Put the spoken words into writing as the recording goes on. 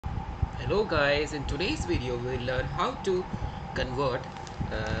Hello guys, in today's video we will learn how to convert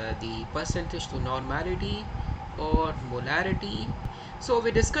the percentage to normality or molarity. So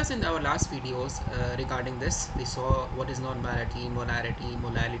we discussed in our last videos regarding this. We saw what is normality, molarity,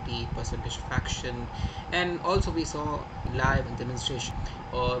 molality, percentage fraction, and also we saw live demonstration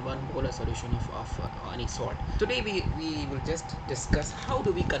or one molar solution of any sort. Today we will just discuss how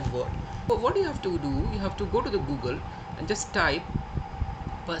do we convert. So what you have to do, you have to go to the Google and just type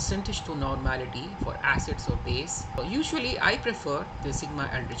percentage to normality for acids or base. Usually I prefer the Sigma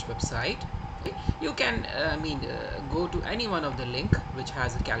Aldrich website. You can go to any one of the link which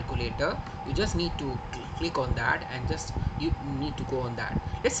has a calculator. You just need to click on that and just you need to go on that.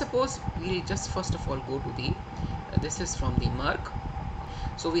 Let's suppose we'll just first of all go to the this is from the Merck.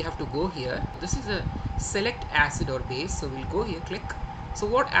 So we have to go here. This is a select acid or base, so we'll go here, click. So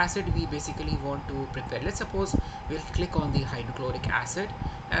what acid we basically want to prepare? Let's suppose we'll click on the hydrochloric acid,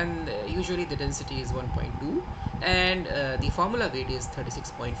 and usually the density is 1.2 and the formula weight is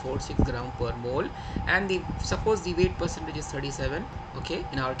 36.46 gram per mole, and suppose the weight percentage is 37. Okay,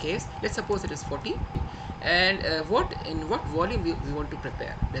 in our case let's suppose it is 40, and what volume we want to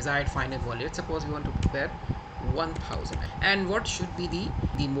prepare, desired final volume. Let's suppose we want to prepare 1000, and what should be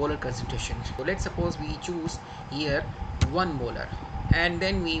the molar concentration. So let's suppose we choose here 1 molar, and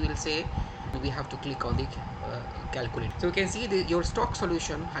then we will say we have to click on the calculate. So you can see your stock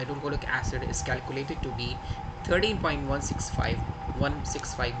solution hydrochloric acid is calculated to be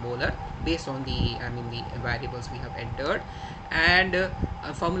 13.165 molar based on the the variables we have entered, and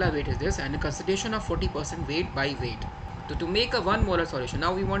formula weight is this, and a concentration of 40% weight by weight. So to make a 1 molar solution,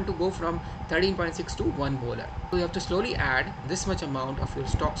 now we want to go from 13.6 to 1 molar. So you have to slowly add this much amount of your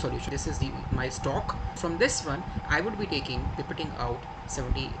stock solution. This is my stock. From this one, I would be pipetting out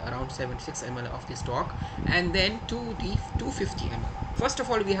around 76 ml of the stock, and then to the 250 ml. First of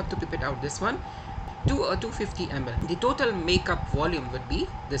all, we have to pipette out this one to a 250 ml. The total makeup volume would be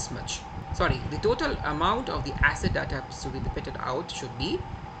this much. Sorry, the total amount of the acid that has to be pipetted out should be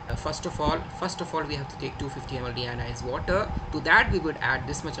first of all we have to take 250 ml deionized water. To that we would add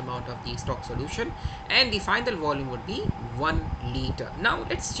this much amount of the stock solution, and the final volume would be 1 liter. Now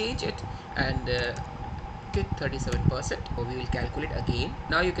let's change it and get 37%. So we will calculate again.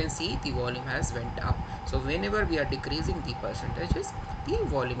 Now you can see the volume has went up. So whenever we are decreasing the percentages, the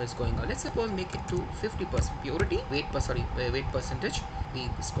volume is going up. Let's suppose make it to 50% purity, weight percentage. We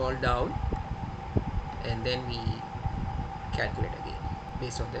scroll down and then we calculate again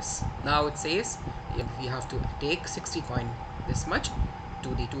based on this. Now it says if we have to take 60 point this much to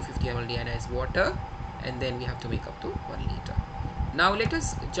the 250 ml deionized water, and then we have to make up to 1 liter. Now let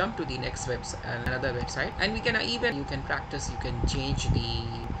us jump to the next another website, and you can practice. You can change the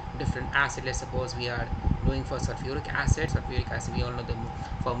different acid. Let's suppose we are going for sulfuric acid. We all know the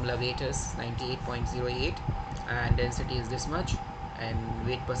formula weight is 98.08 and density is this much and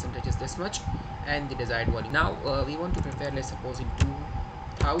weight percentage is this much and the desired volume. Now we want to prepare, let's suppose, in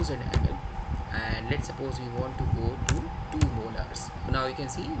 2000 ml, and let's suppose we want to go to 2 molars. Now you can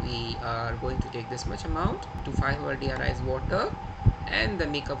see we are going to take this much amount to 5 ml deionized water, and the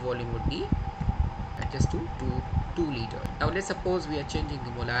makeup volume would be adjust to 2 liter. Now let's suppose we are changing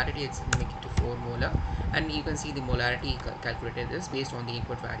the molarity, it's make it to 4 molar, and you can see the molarity calculated is based on the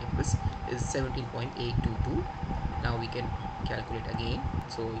input variables is 17.822. Now we can calculate again.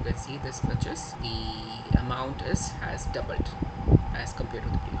 So you can see this muches, the amount has doubled as compared to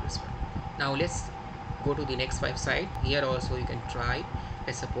the previous one. Now let's go to the next website. Here also you can try.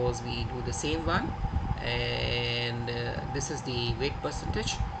 Let's suppose we do the same one, and this is the weight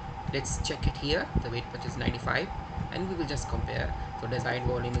percentage. Let's check it here. The weight percentage is 95, and we will just compare. So desired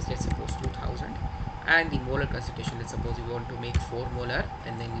volume is, let's suppose, 2000, and the molar concentration, let's suppose we want to make 4 molar,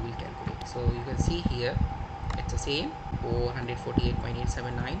 and then we will calculate. So you can see here it's the same,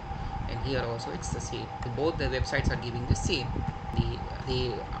 448.879, and here also it's the same. Both the websites are giving the same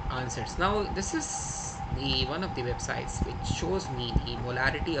the answers. Now this is the one of the websites which shows me the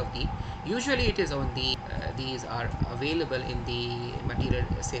molarity of the, usually it is on the these are available in the material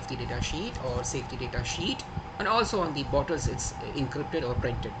safety data sheet or safety data sheet, and also on the bottles it's encrypted or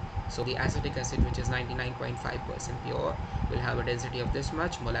printed. So the acetic acid, which is 99.5% pure, will have a density of this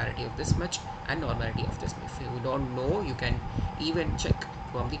much, molarity of this much, and normality of this much. If you don't know, you can even check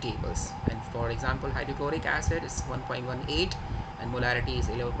from the tables. And for example, hydrochloric acid is 1.18 and molarity is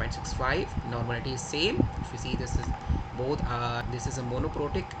 11.65. Normality is same. If you see, this is this is a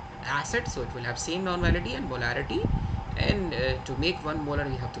monoprotic acid, so it will have same normality and molarity, and to make 1 molar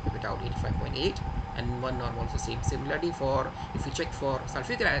we have to pipette out 85.8, and 1 normal also same. Similarly, for if you check for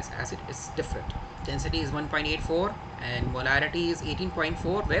sulfuric acid, it's different. Density is 1.84 and molarity is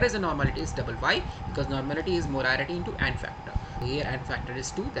 18.4, whereas the normality is double. Why? Because normality is molarity into n factor. Here n factor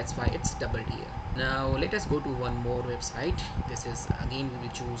is 2, that's why it's doubled here. Now let us go to one more website. This is again, we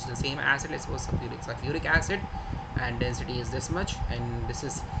will choose the same acid. Let's suppose sulfuric acid, and density is this much, and this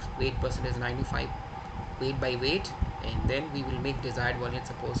is weight percent is 95, weight by weight, and then we will make desired volume,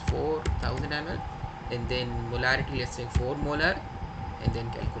 suppose 4000 ml, and then molarity, let's say 4 molar, and then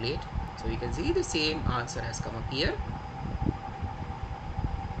calculate. So you can see the same answer has come up here.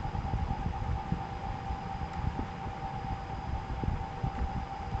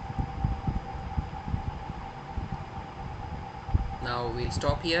 Now we'll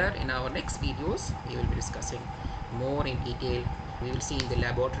stop here. In our next videos we will be discussing more in detail. We will see in the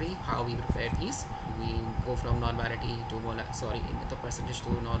laboratory how we prepare these. We go from normality to in the percentage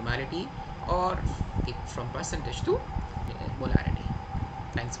to normality, or from percentage to molarity.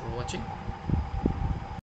 Thanks for watching.